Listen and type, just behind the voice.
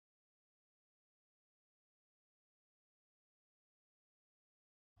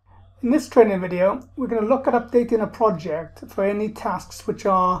In this training video, we're going to look at updating a project for any tasks which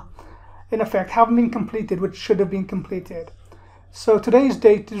are, in effect, haven't been completed, which should have been completed. So today's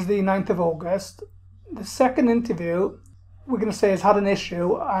date is the 9th of August. The second interview, we're going to say, has had an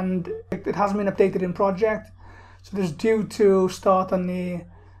issue and it hasn't been updated in project. So this is due to start on the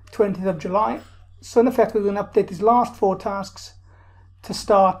 20th of July. So in effect, we're going to update these last 4 tasks to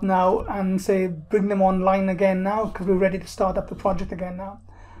start now and say bring them online again now because we're ready to start up the project again now.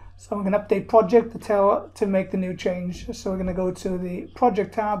 So I'm going to update project to make the new change. So we're going to go to the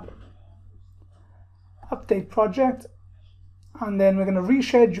project tab, update project, and then we're going to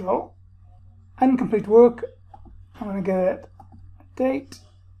reschedule incomplete work. I'm going to give it a date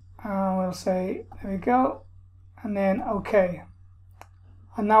and we'll say there we go, and then OK.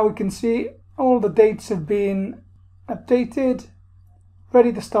 And now we can see all the dates have been updated,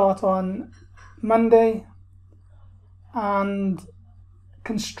 ready to start on Monday, and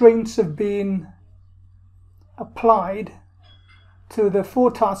constraints have been applied to the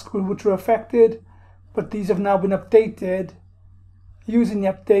 4 tasks which were affected, but these have now been updated using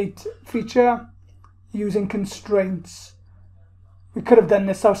the update feature, using constraints. We could have done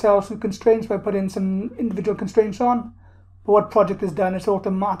this ourselves with constraints by putting some individual constraints on, but what project has done is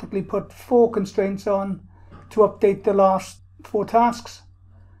automatically put 4 constraints on to update the last 4 tasks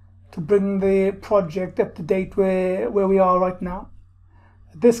to bring the project up to date where we are right now.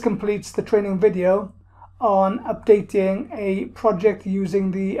 This completes the training video on updating a project using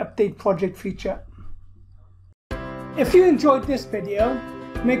the update project feature. If you enjoyed this video,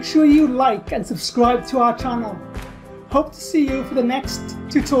 make sure you like and subscribe to our channel. Hope to see you for the next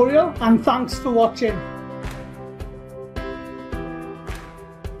tutorial, and thanks for watching.